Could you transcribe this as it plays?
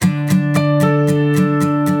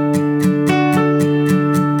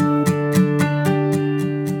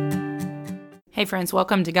friends,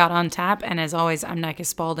 welcome to God on Tap, and as always, I'm Nika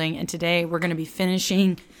Spalding, and today we're going to be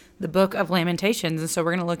finishing the book of Lamentations, and so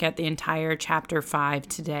we're going to look at the entire chapter 5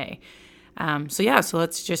 today. So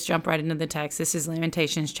let's just jump right into the text. This is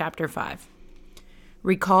Lamentations chapter 5.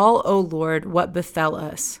 Recall, O Lord, what befell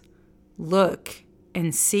us. Look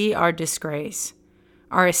and see our disgrace.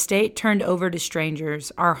 Our estate turned over to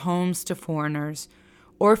strangers, our homes to foreigners.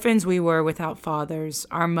 Orphans we were without fathers,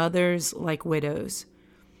 our mothers like widows.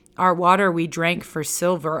 Our water we drank for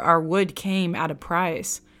silver, our wood came at a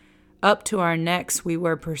price. Up to our necks we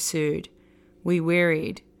were pursued. We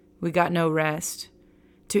wearied, we got no rest.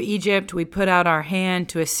 To Egypt we put out our hand,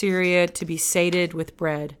 to Assyria to be sated with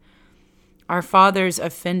bread. Our fathers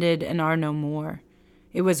offended and are no more.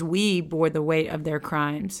 It was we bore the weight of their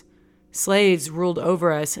crimes. Slaves ruled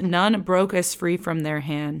over us, none broke us free from their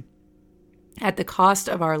hand. At the cost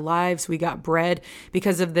of our lives, we got bread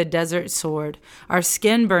because of the desert sword. Our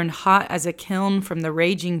skin burned hot as a kiln from the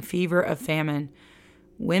raging fever of famine.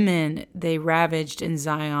 Women they ravaged in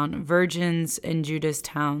Zion, virgins in Judah's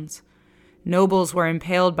towns. Nobles were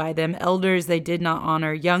impaled by them, elders they did not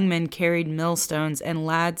honor. Young men carried millstones, and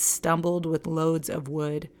lads stumbled with loads of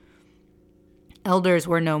wood. Elders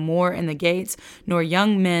were no more in the gates, nor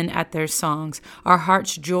young men at their songs. Our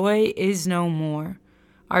heart's joy is no more.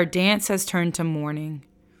 Our dance has turned to mourning.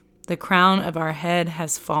 The crown of our head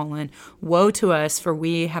has fallen. Woe to us, for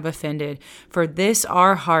we have offended. For this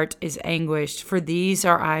our heart is anguished. For these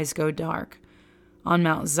our eyes go dark. On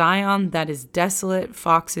Mount Zion that is desolate,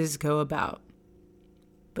 foxes go about.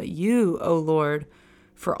 But you, O Lord,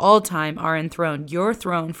 for all time are enthroned, your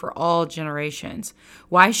throne for all generations.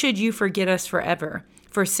 Why should you forget us forever,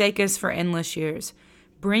 forsake us for endless years?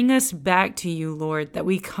 Bring us back to you, Lord, that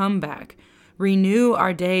we come back. Renew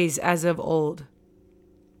our days as of old.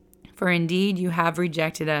 For indeed you have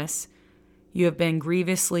rejected us. You have been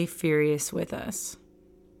grievously furious with us.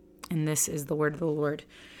 And this is the word of the Lord.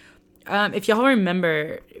 If y'all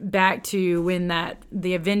remember back to when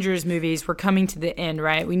the Avengers movies were coming to the end,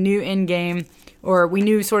 right? We knew Endgame, or we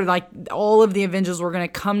knew sort of like all of the Avengers were going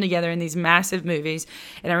to come together in these massive movies.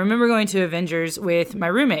 And I remember going to Avengers with my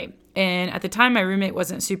roommate. And at the time, my roommate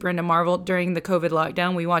wasn't super into Marvel. During the COVID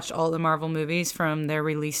lockdown, we watched all the Marvel movies from their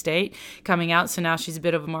release date coming out. So now she's a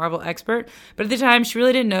bit of a Marvel expert. But at the time, she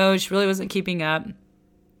really didn't know. She really wasn't keeping up.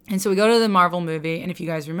 And so we go to the Marvel movie. And if you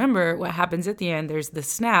guys remember what happens at the end, there's the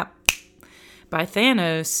snap by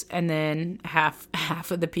Thanos. And then half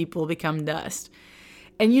of the people become dust.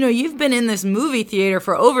 And, you've been in this movie theater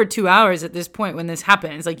for over 2 hours at this point when this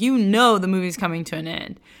happens. Like, the movie's coming to an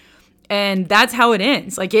end. And that's how it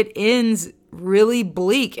ends. Like, it ends really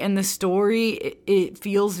bleak. And the story, it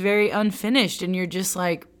feels very unfinished. And you're just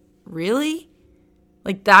like, really?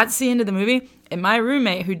 Like, that's the end of the movie? And my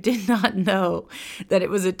roommate, who did not know that it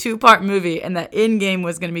was a 2-part movie and that Endgame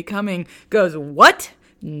was going to be coming, goes, what?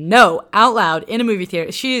 No, out loud in a movie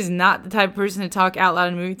theater. She is not the type of person to talk out loud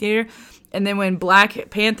in a movie theater. And then when Black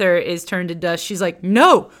Panther is turned to dust, she's like,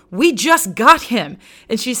 no, we just got him.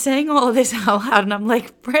 And she's saying all of this out loud. And I'm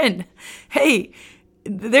like, friend, hey,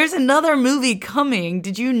 there's another movie coming.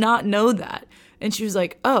 Did you not know that? And she was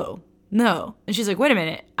like, oh, no. And she's like, wait a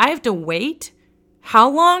minute. I have to wait? How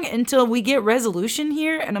long until we get resolution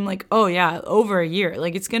here? And I'm like, oh, yeah, over a year.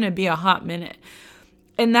 Like, it's going to be a hot minute.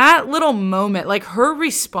 And that little moment, like her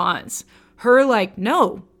response, her like,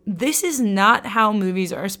 no, this is not how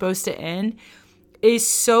movies are supposed to end, is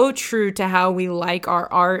so true to how we like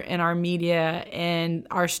our art and our media and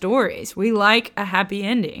our stories. We like a happy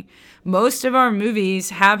ending. Most of our movies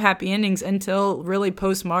have happy endings until really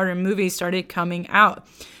postmodern movies started coming out.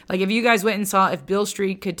 Like if you guys went and saw If Beale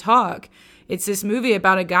Street Could Talk, it's this movie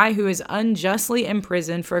about a guy who is unjustly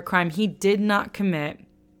imprisoned for a crime he did not commit.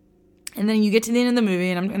 And then you get to the end of the movie,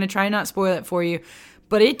 and I'm going to try not spoil it for you,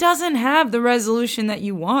 but it doesn't have the resolution that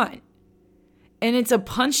you want. And it's a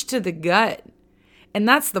punch to the gut. And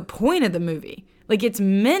that's the point of the movie. Like, it's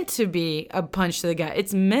meant to be a punch to the gut.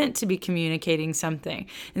 It's meant to be communicating something.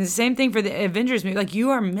 And the same thing for the Avengers movie. Like, you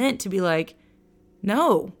are meant to be like,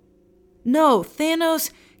 no,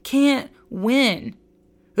 Thanos can't win.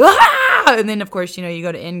 Ah! And then, of course, you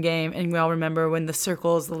go to Endgame, and we all remember when the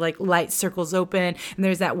circles, the light circles open, and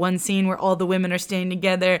there's that one scene where all the women are staying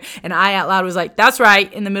together, and I out loud was like, that's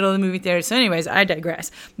right, in the middle of the movie theater. So anyways, I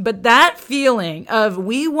digress. But that feeling of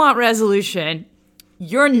we want resolution,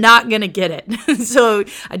 you're not going to get it. So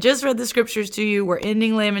I just read the scriptures to you. We're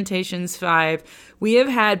ending Lamentations 5. We have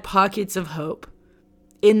had pockets of hope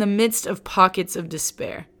in the midst of pockets of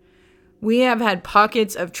despair. We have had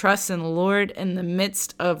pockets of trust in the Lord in the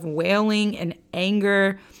midst of wailing and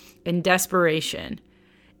anger and desperation.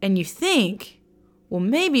 And you think, well,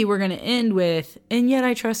 maybe we're going to end with, and yet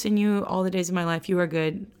I trust in you all the days of my life. You are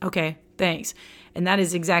good. Okay, thanks. And that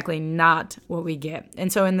is exactly not what we get.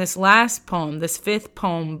 And so in this last poem, this 5th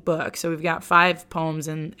poem book, so we've got 5 poems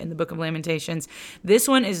in the Book of Lamentations, this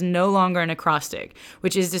one is no longer an acrostic,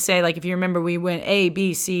 which is to say, like, if you remember, we went A,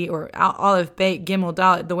 B, C, or Aleph, Bet, Gimel,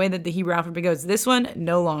 Dalet, the way that the Hebrew alphabet goes. This one,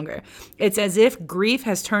 no longer. It's as if grief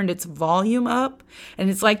has turned its volume up, and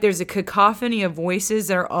it's like there's a cacophony of voices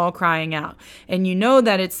that are all crying out. And you know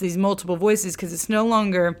that it's these multiple voices because it's no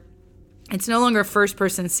longer first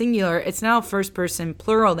person singular. It's now first person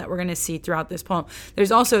plural that we're going to see throughout this poem.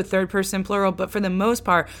 There's also third person plural, but for the most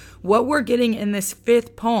part, what we're getting in this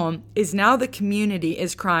 5th poem is now the community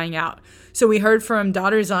is crying out. So we heard from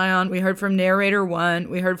Daughter Zion, we heard from narrator 1,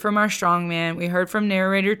 we heard from our strongman, we heard from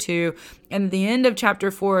narrator 2, and at the end of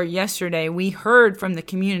chapter 4 yesterday, we heard from the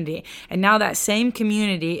community. And now that same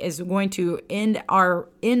community is going to end our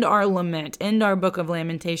lament, end our Book of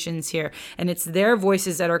Lamentations here. And it's their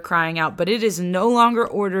voices that are crying out, but it is no longer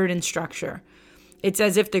ordered in structure. It's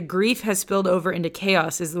as if the grief has spilled over into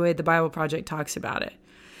chaos, is the way the Bible Project talks about it.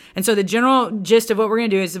 And so the general gist of what we're going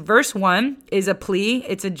to do is verse 1 is a plea.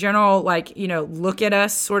 It's a general, look at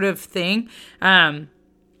us sort of thing, trying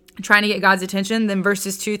to get God's attention. Then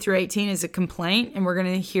verses 2 through 18 is a complaint, and we're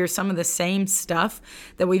going to hear some of the same stuff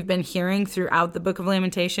that we've been hearing throughout the Book of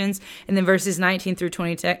Lamentations. And then verses 19 through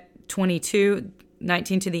 22,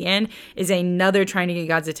 19 to the end, is another trying to get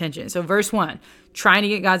God's attention. So verse 1, trying to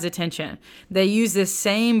get God's attention. They use the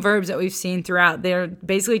same verbs that we've seen throughout. They're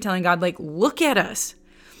basically telling God, look at us.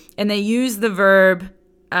 And they use the verb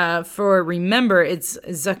for remember, it's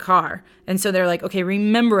zakar. And so they're like, okay,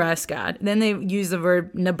 remember us, God. Then they use the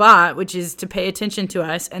verb nabat, which is to pay attention to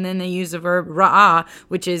us. And then they use the verb ra'ah,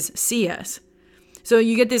 which is see us. So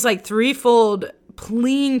you get this threefold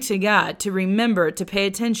pleading to God to remember, to pay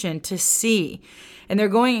attention, to see. And they're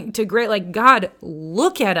going to great, God,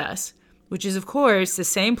 look at us. Which is, of course, the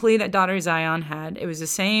same plea that Daughter Zion had. It was the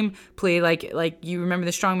same plea, like you remember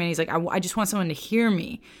the strong man. He's like, I just want someone to hear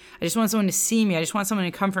me. I just want someone to see me. I just want someone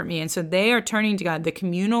to comfort me. And so they are turning to God. The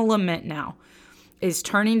communal lament now is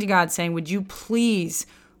turning to God saying, would you please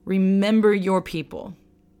remember your people?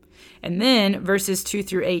 And then verses 2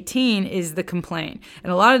 through 18 is the complaint.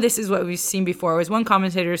 And a lot of this is what we've seen before. As one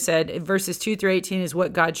commentator said, verses 2 through 18 is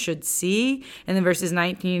what God should see. And then verses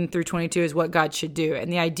 19 through 22 is what God should do.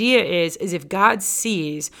 And the idea is if God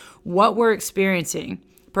sees what we're experiencing,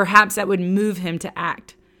 perhaps that would move him to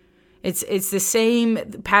act. It's the same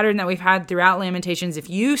pattern that we've had throughout Lamentations. If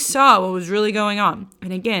you saw what was really going on,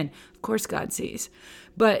 and again, of course God sees.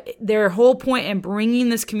 But their whole point in bringing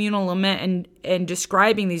this communal lament and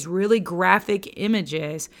describing these really graphic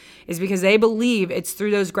images is because they believe it's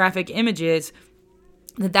through those graphic images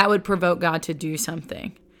that would provoke God to do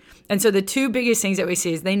something. And so the two biggest things that we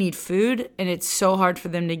see is they need food, and it's so hard for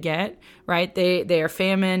them to get, right? They are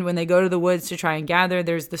famine when they go to the woods to try and gather.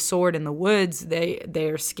 There's the sword in the woods.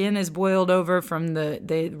 Their skin is boiled over from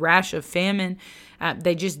the rash of famine.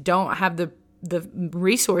 They just don't have the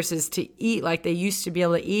resources to eat like they used to be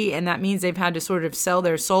able to eat, and that means they've had to sort of sell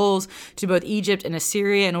their souls to both Egypt and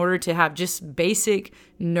Assyria in order to have just basic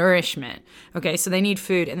nourishment. Okay, so they need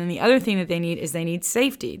food. And then the other thing that they need is they need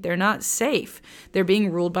safety. They're not safe. They're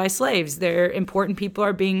being ruled by slaves. Their important people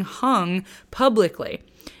are being hung publicly.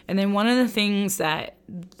 And then one of the things that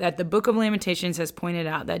the Book of Lamentations has pointed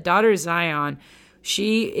out, that Daughter Zion,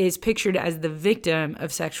 she is pictured as the victim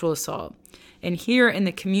of sexual assault. And here in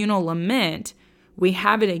the communal lament, we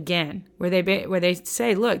have it again, where they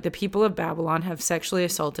say, look, the people of Babylon have sexually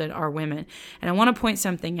assaulted our women. And I want to point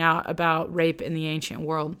something out about rape in the ancient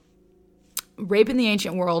world. Rape in the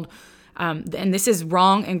ancient world, and this is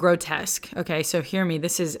wrong and grotesque. Okay, so hear me.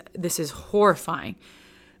 This is horrifying.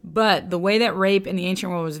 But the way that rape in the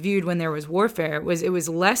ancient world was viewed when there was warfare was it was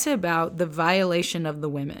less about the violation of the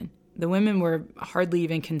women. The women were hardly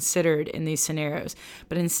even considered in these scenarios.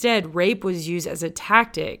 But instead, rape was used as a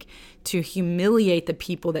tactic to humiliate the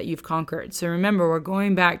people that you've conquered. So remember, we're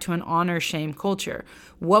going back to an honor-shame culture.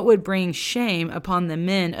 What would bring shame upon the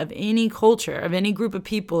men of any culture, of any group of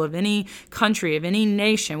people, of any country, of any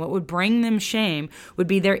nation? What would bring them shame would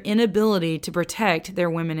be their inability to protect their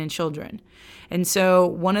women and children. And so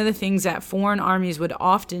one of the things that foreign armies would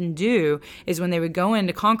often do is when they would go in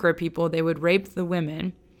to conquer people, they would rape the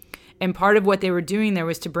women. And part of what they were doing there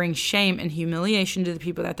was to bring shame and humiliation to the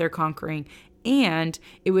people that they're conquering and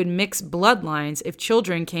it would mix bloodlines if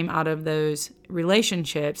children came out of those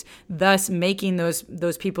relationships, thus making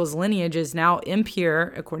those people's lineages now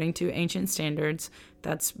impure according to ancient standards.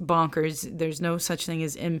 That's bonkers. There's no such thing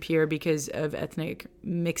as impure because of ethnic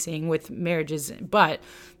mixing with marriages. But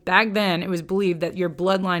back then, it was believed that your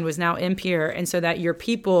bloodline was now impure, and so that your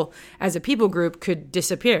people, as a people group, could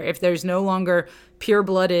disappear. If there's no longer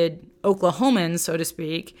pure-blooded Oklahomans, so to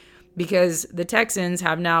speak, because the Texans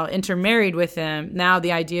have now intermarried with them, now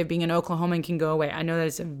the idea of being an Oklahoman can go away. I know that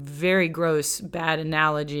it's a very gross, bad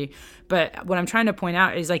analogy, but what I'm trying to point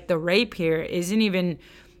out is like the rape here isn't even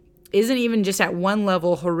just at one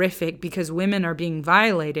level horrific because women are being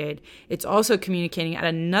violated. It's also communicating at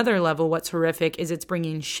another level what's horrific is it's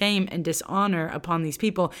bringing shame and dishonor upon these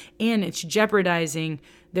people, and it's jeopardizing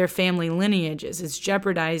their family lineages. It's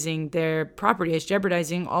jeopardizing their property. It's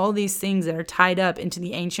jeopardizing all these things that are tied up into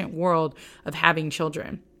the ancient world of having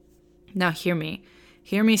children. Now hear me.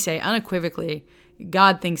 Hear me say unequivocally,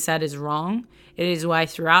 God thinks that is wrong. It is why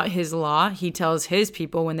throughout his law, he tells his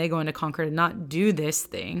people when they go into conquer to not do this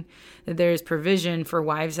thing, that there is provision for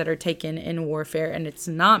wives that are taken in warfare, and it's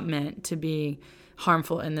not meant to be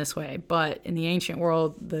harmful in this way. But in the ancient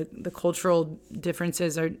world, the cultural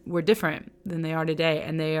differences were different than they are today,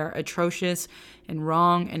 and they are atrocious and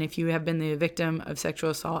wrong. And if you have been the victim of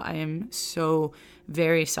sexual assault, I am so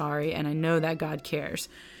very sorry, and I know that God cares.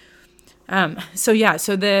 So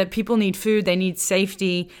the people need food, they need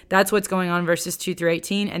safety. That's what's going on in verses 2 through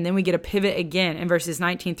 18. And then we get a pivot again in verses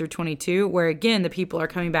 19 through 22, where again, the people are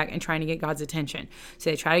coming back and trying to get God's attention. So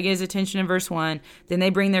they try to get his attention in verse 1, then they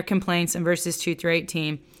bring their complaints in verses 2 through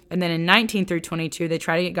 18. And then in 19 through 22, they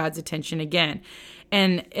try to get God's attention again.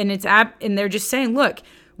 And they're just saying, look,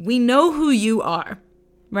 we know who you are,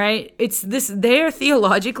 right? They're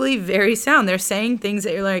theologically very sound. They're saying things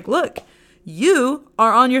that you're like, look, you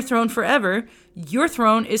are on your throne forever. Your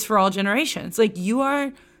throne is for all generations. Like you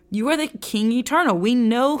are the King eternal. We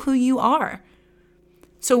know who you are.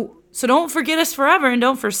 So don't forget us forever and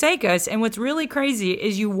don't forsake us. And what's really crazy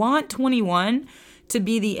is you want 21 to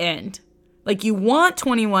be the end. Like you want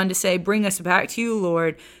 21 to say, bring us back to you,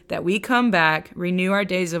 Lord, that we come back, renew our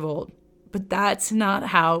days of old. But that's not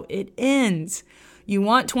how it ends. You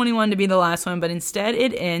want 21 to be the last one, but instead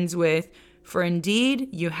it ends with, for indeed,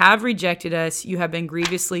 you have rejected us. You have been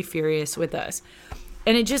grievously furious with us.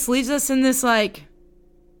 And it just leaves us in this like,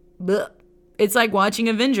 bleh. It's like watching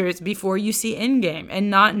Avengers before you see Endgame and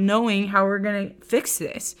not knowing how we're going to fix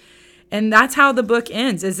this. And that's how the book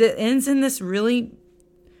ends, is it ends in this really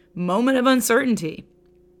moment of uncertainty.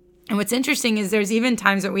 And what's interesting is there's even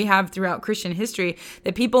times that we have throughout Christian history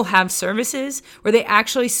that people have services where they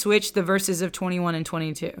actually switch the verses of 21 and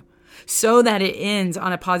 22. So that it ends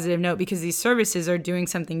on a positive note because these services are doing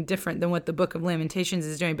something different than what the book of Lamentations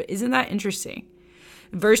is doing. But isn't that interesting?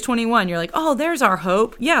 Verse 21, you're like, oh, there's our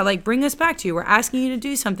hope. Yeah, like bring us back to you. We're asking you to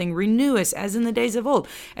do something. Renew us as in the days of old.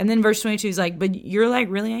 And then verse 22 is like, but you're like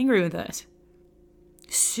really angry with us.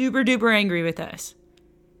 Super duper angry with us.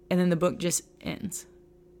 And then the book just ends.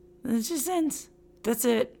 It just ends. That's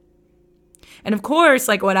it. And of course,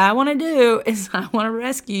 like what I want to do is I want to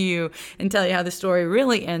rescue you and tell you how the story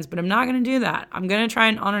really ends, but I'm not going to do that. I'm going to try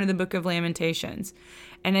and honor the book of Lamentations,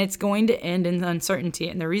 and it's going to end in uncertainty.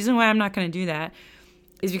 And the reason why I'm not going to do that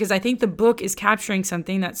is because I think the book is capturing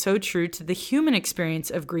something that's so true to the human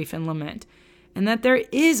experience of grief and lament, and that there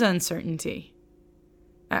is uncertainty.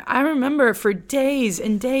 I remember for days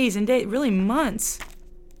and days and days, really months,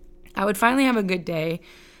 I would finally have a good day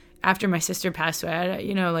after my sister passed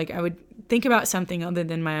away. I would think about something other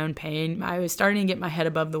than my own pain. I was starting to get my head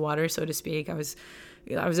above the water, so to speak. I was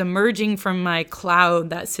emerging from my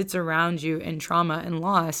cloud that sits around you in trauma and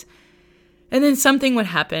loss. And then something would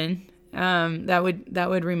happen that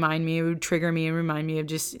would remind me, it would trigger me and remind me of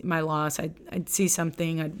just my loss. I'd see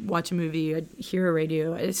something, I'd watch a movie, I'd hear a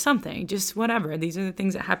radio, it's something, just whatever. These are the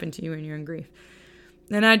things that happen to you when you're in grief.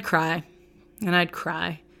 Then I'd cry, and I'd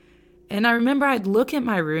cry. And I remember I'd look at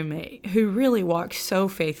my roommate, who really walked so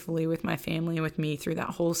faithfully with my family and with me through that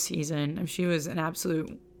whole season. She was an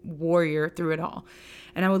absolute warrior through it all.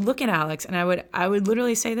 And I would look at Alex, and I would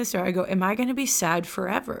literally say this to her. I go, am I going to be sad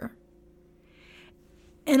forever?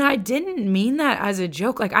 And I didn't mean that as a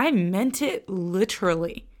joke. Like, I meant it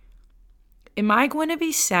literally. Am I going to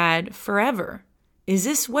be sad forever? Is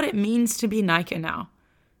this what it means to be Nika now?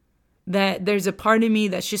 That there's a part of me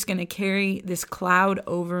that's just going to carry this cloud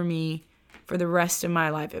over me for the rest of my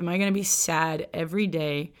life? Am I going to be sad every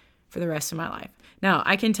day for the rest of my life? Now,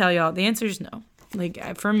 I can tell y'all the answer is no. Like,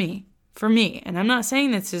 for me, and I'm not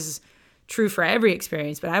saying this is true for every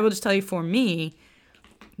experience, but I will just tell you, for me,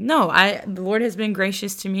 no, the Lord has been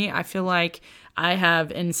gracious to me. I feel like I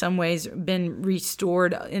have in some ways been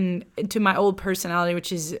restored into my old personality,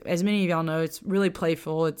 which is, as many of y'all know, it's really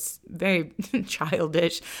playful. It's very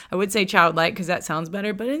childish. I would say childlike because that sounds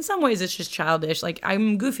better, but in some ways it's just childish. Like,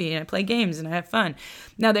 I'm goofy and I play games and I have fun.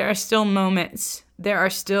 Now, there are still moments. There are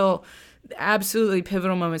still absolutely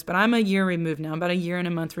pivotal moments, but I'm a year removed now, about a year and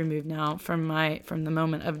a month removed now from the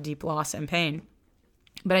moment of deep loss and pain.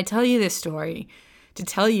 But I tell you this story to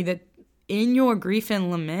tell you that in your grief and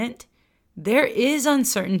lament, there is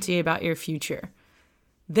uncertainty about your future.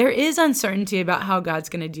 There is uncertainty about how God's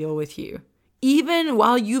going to deal with you. Even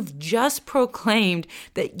while you've just proclaimed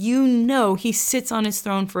that you know He sits on His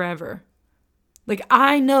throne forever. Like,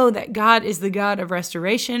 I know that God is the God of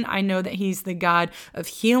restoration. I know that He's the God of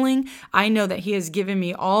healing. I know that He has given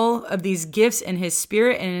me all of these gifts in His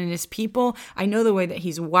Spirit and in His people. I know the way that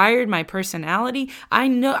He's wired my personality. I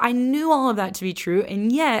knew all of that to be true.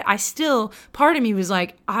 And yet part of me was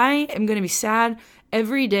like, I am going to be sad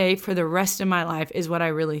every day for the rest of my life is what I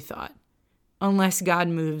really thought. Unless God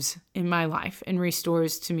moves in my life and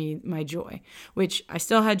restores to me my joy, which I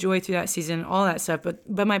still had joy through that season, all that stuff.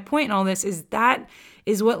 But my point in all this is that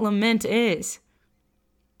is what lament is.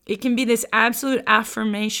 It can be this absolute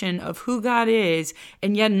affirmation of who God is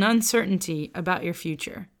and yet an uncertainty about your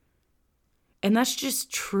future. And that's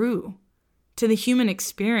just true to the human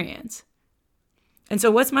experience. And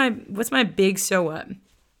so what's my big so what?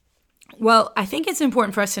 Well, I think it's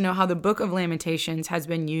important for us to know how the Book of Lamentations has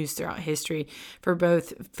been used throughout history for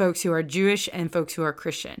both folks who are Jewish and folks who are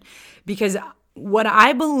Christian. Because what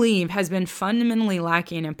I believe has been fundamentally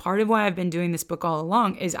lacking, and part of why I've been doing this book all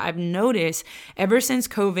along, is I've noticed ever since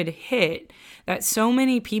COVID hit that so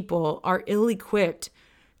many people are ill-equipped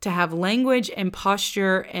to have language and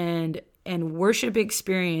posture and worship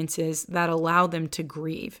experiences that allow them to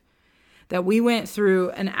grieve. That we went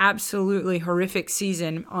through an absolutely horrific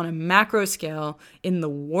season on a macro scale in the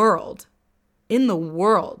world. In the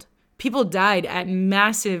world. People died at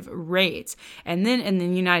massive rates. And then in the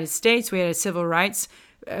United States, we had a civil rights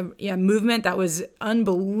movement that was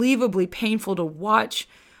unbelievably painful to watch.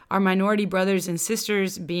 Our minority brothers and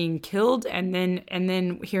sisters being killed, and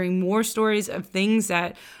then hearing more stories of things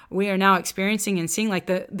that we are now experiencing and seeing. Like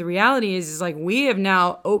the reality is like we have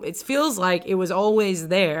now, it feels like it was always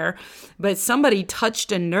there, but somebody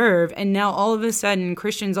touched a nerve, and now all of a sudden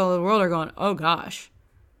Christians all over the world are going, oh gosh.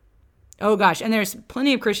 And there's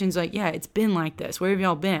plenty of Christians like, yeah, it's been like this. Where have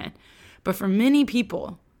y'all been? But for many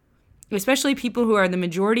people, especially people who are the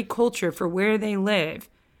majority culture for where they live,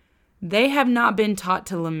 they have not been taught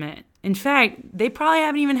to lament. In fact, they probably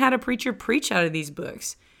haven't even had a preacher preach out of these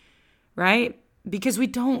books, right? Because we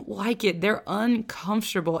don't like it. They're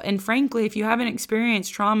uncomfortable. And frankly, if you haven't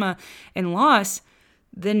experienced trauma and loss,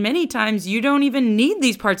 then many times you don't even need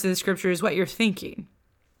these parts of the scripture is what you're thinking.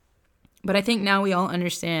 But I think now we all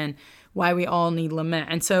understand why we all need lament.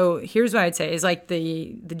 And so here's what I'd say is like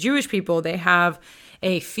the Jewish people, they have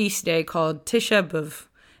a feast day called Tisha B'Av.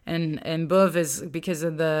 And B'Av is because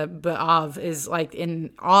of the B'Av is like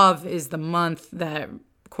Av is the month that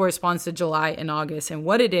corresponds to July and August. And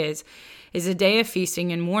what it is a day of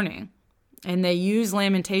feasting and mourning. And they use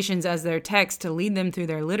Lamentations as their text to lead them through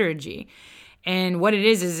their liturgy. And what it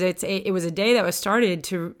is it was a day that was started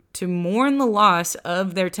to mourn the loss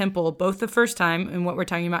of their temple, both the first time in what we're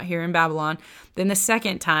talking about here in Babylon, then the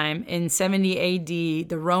second time in 70 AD,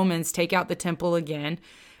 the Romans take out the temple again.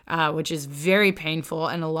 Which is very painful,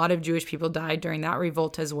 and a lot of Jewish people died during that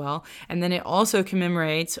revolt as well. And then it also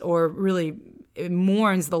commemorates, or really it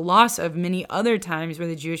mourns, the loss of many other times where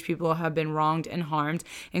the Jewish people have been wronged and harmed,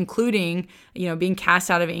 including, being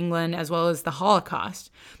cast out of England as well as the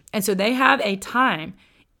Holocaust. And so they have a time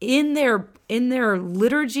in their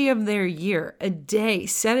liturgy of their year, a day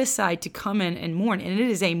set aside to come in and mourn, and it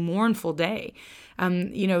is a mournful day.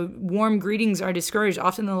 Warm greetings are discouraged.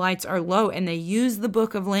 Often the lights are low, and they use the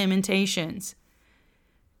Book of Lamentations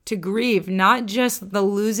to grieve not just the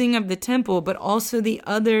losing of the temple, but also the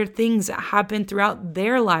other things that happen throughout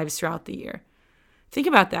their lives throughout the year. Think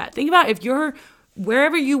about that. Think about if you're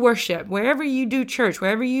wherever you worship, wherever you do church,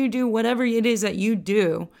 wherever you do whatever it is that you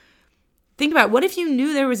do. Think about what if you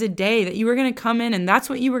knew there was a day that you were going to come in and that's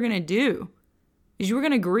what you were going to do, is you were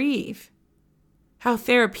going to grieve. How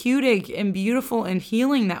therapeutic and beautiful and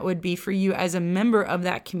healing that would be for you as a member of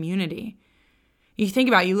that community. You think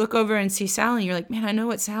about it, you look over and see Sally and you're like, man, I know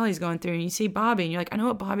what Sally's going through. And you see Bobby and you're like, I know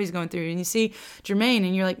what Bobby's going through. And you see Jermaine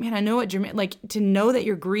and you're like, man, I know what Jermaine, like to know that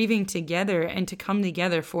you're grieving together and to come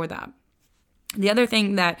together for that. The other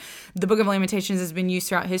thing that the Book of Lamentations has been used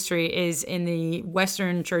throughout history is in the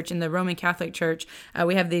Western Church, in the Roman Catholic Church,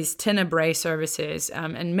 we have these Tenebrae services,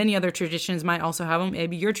 and many other traditions might also have them.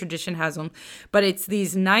 Maybe your tradition has them, but it's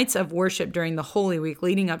these nights of worship during the Holy Week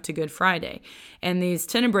leading up to Good Friday. And these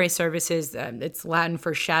Tenebrae services, it's Latin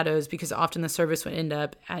for shadows, because often the service would end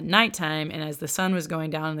up at nighttime, and as the sun was going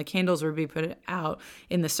down and the candles would be put out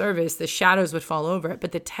in the service, the shadows would fall over it.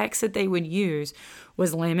 But the text that they would use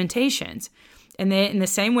was Lamentations. And they, in the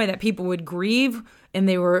same way that people would grieve and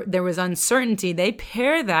there was uncertainty, they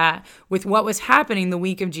pair that with what was happening the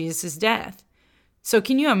week of Jesus' death. So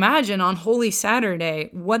can you imagine on Holy Saturday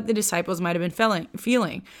what the disciples might have been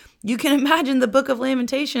feeling? You can imagine the Book of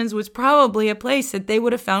Lamentations was probably a place that they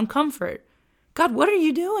would have found comfort. God, what are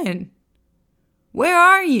you doing? Where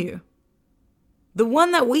are you? The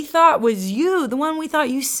one that we thought was you, the one we thought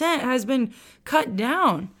you sent, has been cut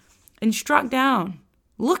down and struck down.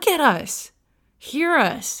 Look at us. Hear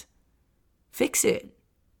us. Fix it.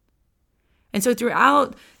 And so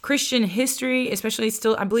throughout Christian history, especially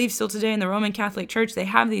still, I believe still today in the Roman Catholic Church, they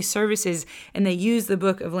have these services and they use the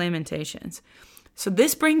Book of Lamentations. So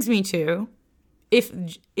this brings me to, if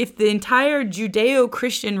the entire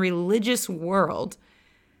Judeo-Christian religious world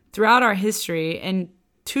throughout our history and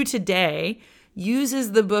to today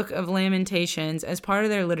uses the Book of Lamentations as part of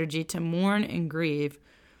their liturgy to mourn and grieve,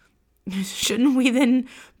 shouldn't we then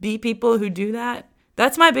be people who do that?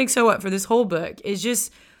 That's my big so what for this whole book, is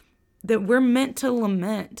just that we're meant to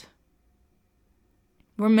lament.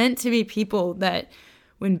 We're meant to be people that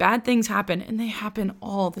when bad things happen, and they happen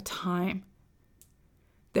all the time,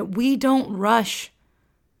 that we don't rush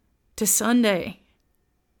to Sunday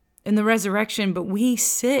and the resurrection, but we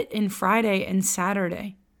sit in Friday and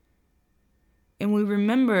Saturday. And we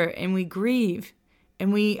remember and we grieve.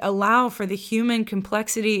 And we allow for the human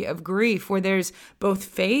complexity of grief where there's both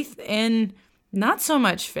faith and not so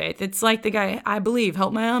much faith. It's like the guy, I believe,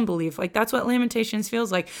 help my unbelief. Like that's what Lamentations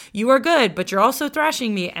feels like. You are good, but you're also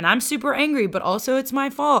thrashing me. And I'm super angry, but also it's my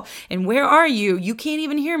fault. And where are you? You can't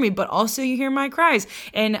even hear me, but also you hear my cries.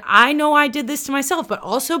 And I know I did this to myself, but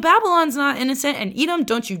also Babylon's not innocent. And Edom,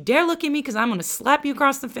 don't you dare look at me because I'm going to slap you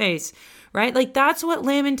across the face. Right? Like that's what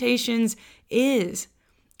Lamentations is.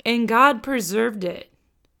 And God preserved it.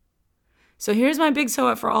 So here's my big so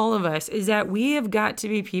what for all of us, is that we have got to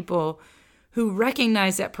be people who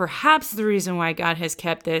recognize that perhaps the reason why God has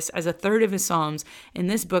kept this as a third of his Psalms in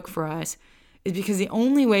this book for us is because the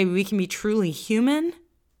only way we can be truly human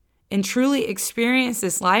and truly experience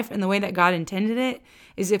this life in the way that God intended it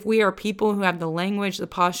is if we are people who have the language, the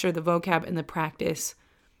posture, the vocab, and the practice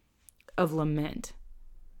of lament.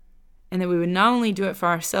 And that we would not only do it for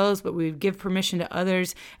ourselves, but we would give permission to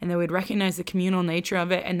others, and that we would recognize the communal nature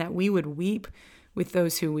of it, and that we would weep with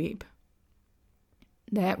those who weep.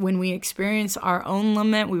 That when we experience our own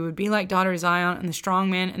lament, we would be like daughter Zion and the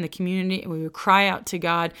strong man in the community, and we would cry out to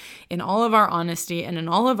God in all of our honesty and in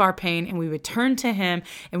all of our pain, and we would turn to him,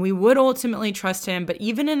 and we would ultimately trust him. But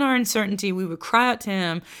even in our uncertainty, we would cry out to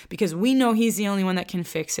him because we know he's the only one that can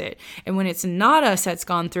fix it. And when it's not us that's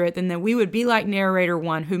gone through it, then that we would be like narrator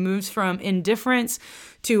 1, who moves from indifference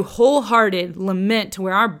to wholehearted lament to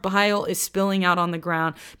where our bile is spilling out on the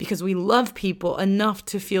ground because we love people enough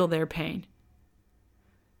to feel their pain.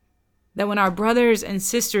 That when our brothers and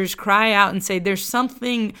sisters cry out and say there's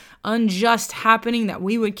something unjust happening, that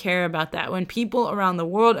we would care about that. When people around the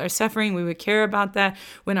world are suffering, we would care about that.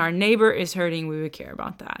 When our neighbor is hurting, we would care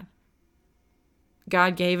about that.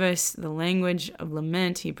 God gave us the language of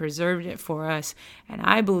lament. He preserved it for us. And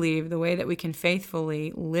I believe the way that we can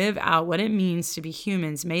faithfully live out what it means to be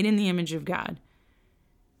humans made in the image of God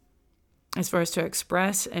is for us to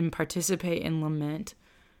express and participate in lament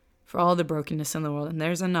for all the brokenness in the world. And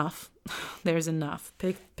there's enough. There's enough.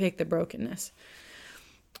 Pick the brokenness.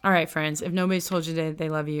 All right, friends, if nobody's told you that they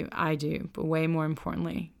love you, I do. But way more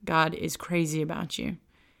importantly, God is crazy about you,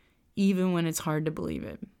 even when it's hard to believe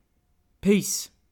it. Peace.